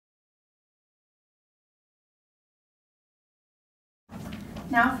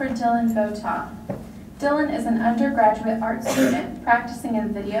Now for DylanVotaw. Dylan is an undergraduate art student practicing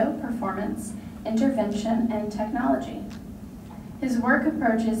in video, performance, intervention, and technology. His work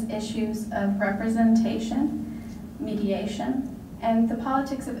approaches issues of representation, mediation, and the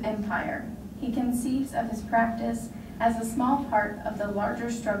politics of empire. He conceives of his practice as a small part of the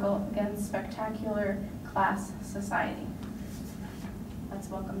larger struggle against spectacular class society. Let's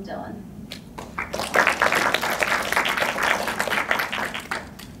welcome Dylan.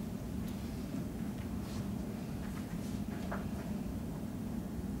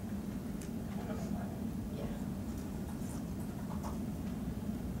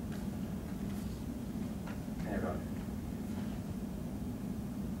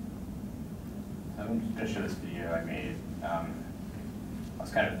 I'm going to show this video I made. I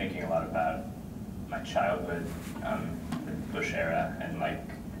was kind of thinking a lot about my childhood, the Bush era, and like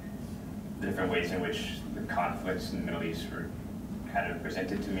the different ways in which the conflicts in the Middle East were kind of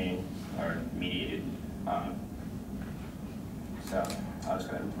presented to me or mediated. So I'll just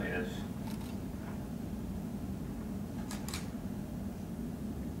go ahead and play this.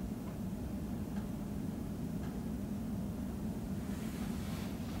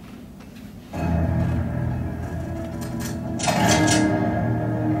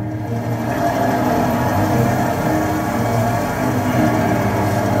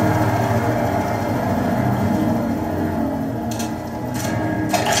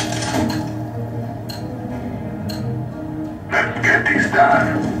 Get this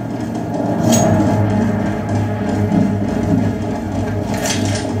done.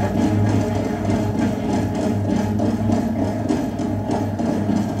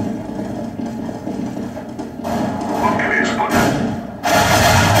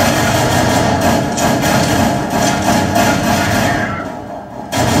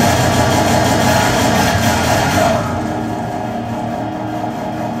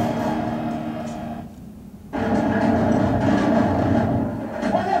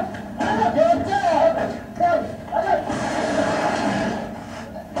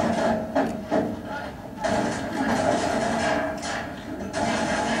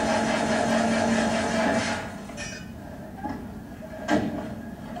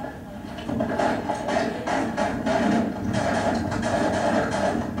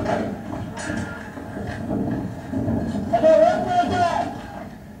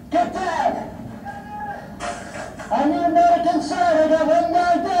 On the American side, I got one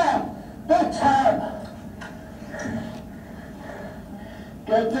guy down. Big time.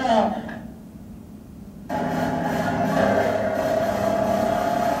 Get down.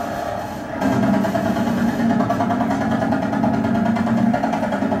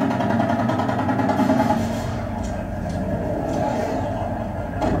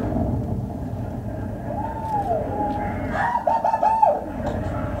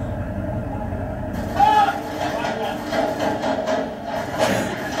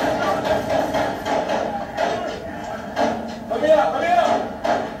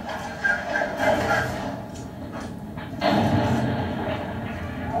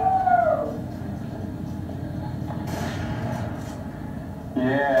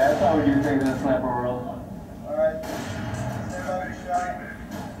 Yeah, that's how we do things in the sniper world. Alright. Everybody shot.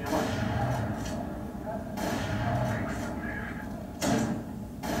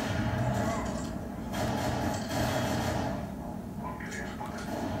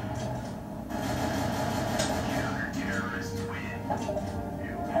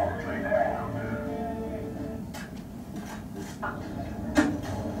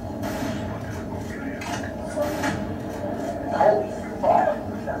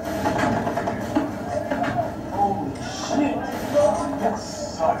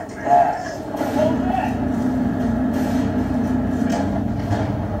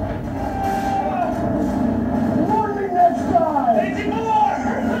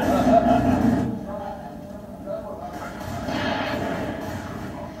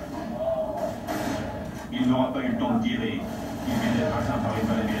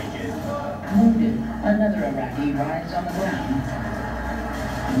 Wounded, another Iraqi rides on the ground.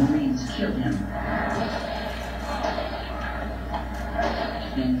 Marines killed him.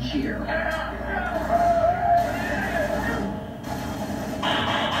 In cheer.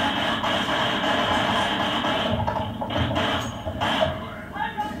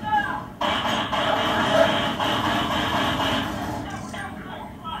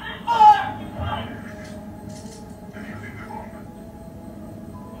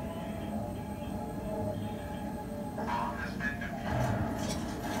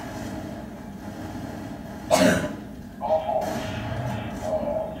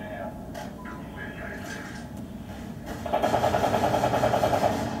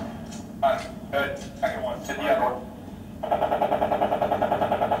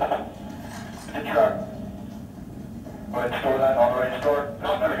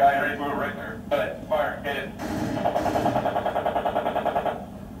 guy ready to move right there. Good. Fire. Hit it.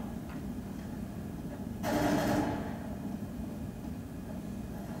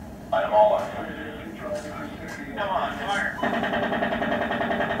 I'm all on. Come on, fire.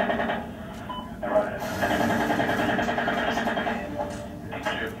 And run it.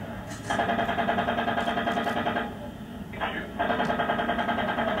 Shoot. Shoot.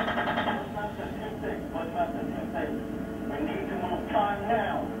 We need to move time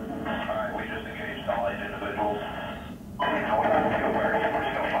now. Alright, we just engaged all 8 individuals. We know we don't feel where we're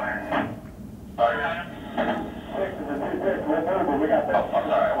still firing. Sorry. 6 is a 2-6. We'll move, but we got that. I'm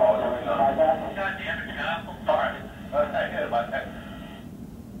sorry, I apologize. God damn it, Scott. Alright. Hey, hit it, bud. Hey.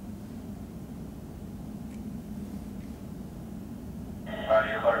 Alright,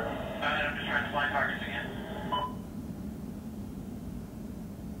 you're clear. I'm just trying to find targets again.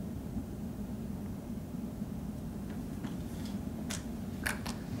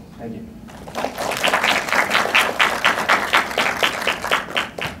 Thank you.